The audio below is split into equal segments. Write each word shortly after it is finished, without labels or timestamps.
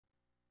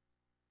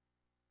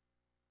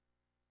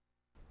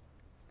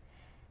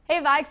Hey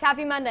Vikes,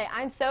 happy Monday.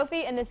 I'm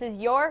Sophie and this is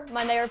your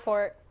Monday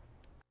Report.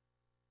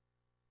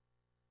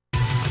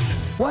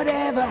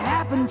 Whatever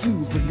happened to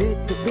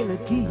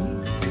predictability?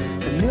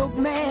 The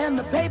milkman,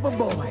 the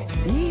paperboy,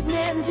 the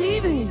evening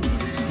TV.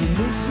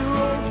 You miss your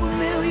old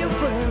familiar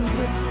friends,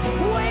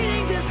 but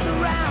waiting just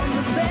around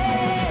the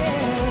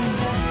bend.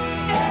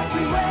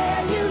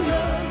 Everywhere you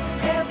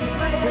look,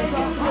 everywhere there's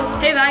a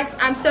heart. Hey Vikes,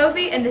 I'm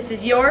Sophie and this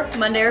is your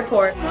Monday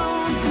Report.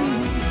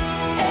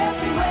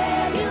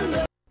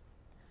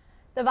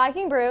 The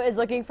Viking Brew is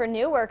looking for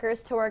new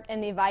workers to work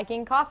in the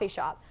Viking coffee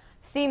shop.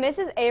 See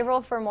Mrs.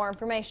 Averill for more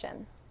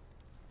information.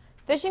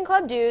 Fishing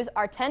club dues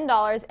are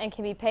 $10 and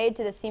can be paid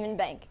to the Seaman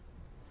Bank.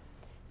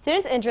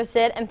 Students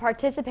interested in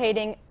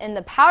participating in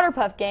the Powder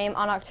Puff game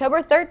on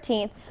October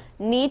 13th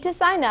need to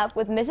sign up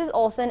with Mrs.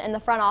 Olson in the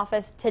front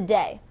office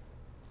today.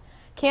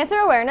 Cancer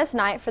Awareness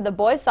Night for the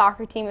boys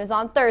soccer team is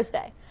on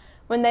Thursday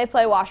when they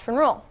play Washburn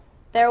Rule.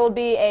 There will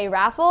be a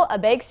raffle, a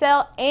bake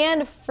sale,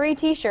 and free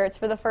t-shirts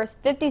for the first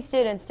 50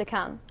 students to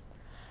come.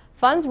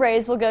 Funds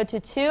raised will go to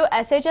 2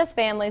 SHS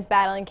families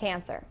battling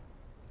cancer.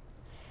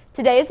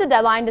 Today is the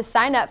deadline to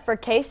sign up for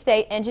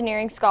K-State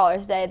Engineering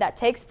Scholars Day that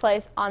takes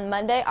place on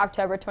Monday,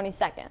 October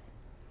 22nd.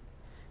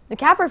 The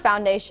Capper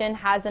Foundation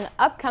has an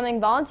upcoming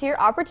volunteer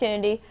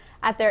opportunity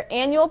at their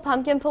annual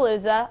Pumpkin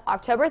Palooza,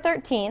 October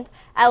 13th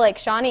at Lake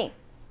Shawnee.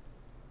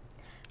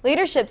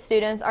 Leadership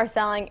students are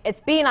selling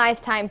It's Be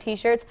Nice Time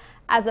t-shirts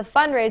as a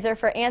fundraiser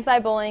for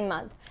Anti-Bullying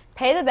Month.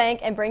 Pay the bank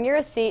and bring your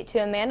receipt to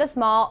Amanda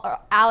Small or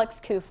Alex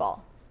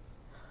Kufal.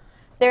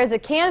 There is a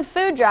canned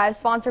food drive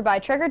sponsored by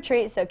Trick or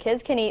Treat so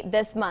kids can eat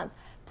this month.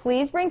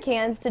 Please bring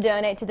cans to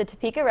donate to the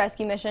Topeka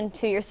Rescue Mission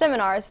to your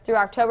seminars through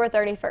October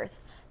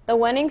 31st. The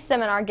winning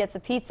seminar gets a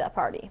pizza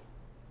party.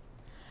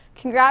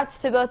 Congrats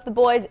to both the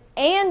boys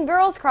and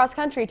girls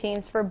cross-country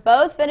teams for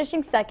both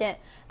finishing second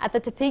at the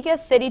Topeka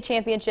City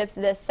Championships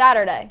this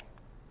Saturday.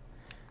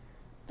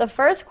 The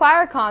first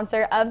choir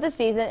concert of the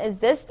season is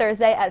this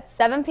Thursday at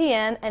 7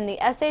 p.m. in the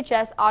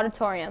SHS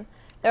Auditorium.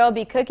 There will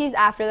be cookies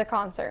after the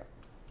concert.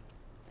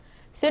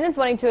 Students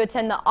wanting to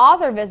attend the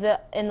author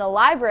visit in the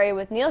library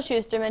with Neil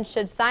Schusterman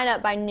should sign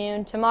up by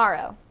noon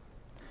tomorrow.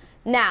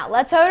 Now,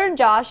 let's head over to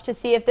Josh to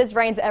see if this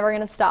rain's ever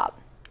going to stop.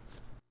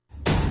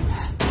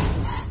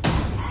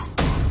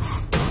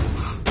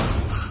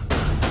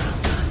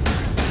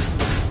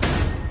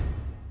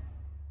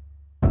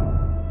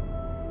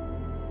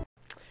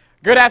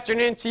 Good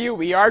afternoon to you.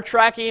 We are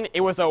tracking.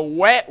 It was a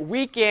wet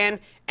weekend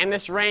and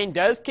this rain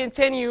does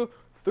continue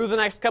through the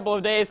next couple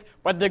of days,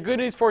 but the good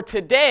news for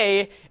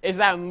today is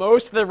that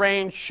most of the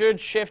rain should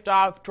shift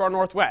off to our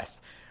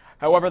northwest.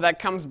 However, that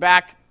comes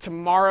back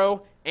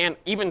tomorrow and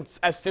even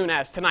as soon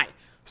as tonight.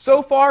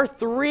 So far,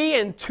 3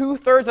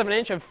 2/3 of an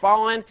inch have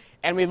fallen,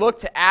 and we look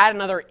to add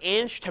another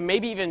inch to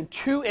maybe even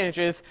 2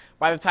 inches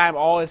by the time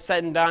all is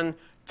said and done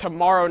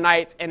tomorrow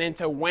night and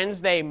into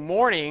Wednesday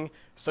morning.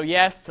 So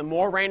yes, some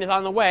more rain is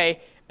on the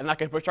way, and that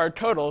could push our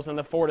totals in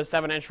the 4 to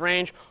 7 inch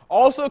range.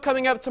 Also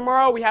coming up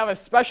tomorrow, we have a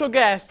special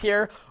guest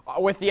here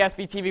with the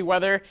SVTV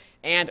weather,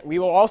 and we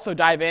will also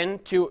dive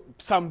into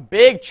some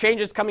big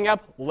changes coming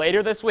up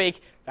later this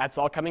week. That's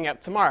all coming up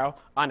tomorrow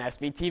on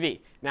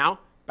SVTV. Now,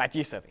 back to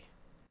you, Sophie.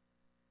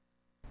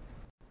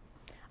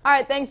 All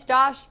right, thanks,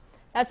 Josh.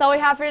 That's all we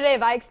have for today,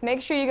 Vikes.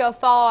 Make sure you go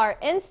follow our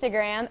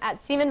Instagram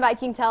at Seaman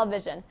Viking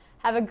Television.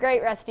 Have a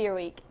great rest of your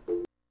week.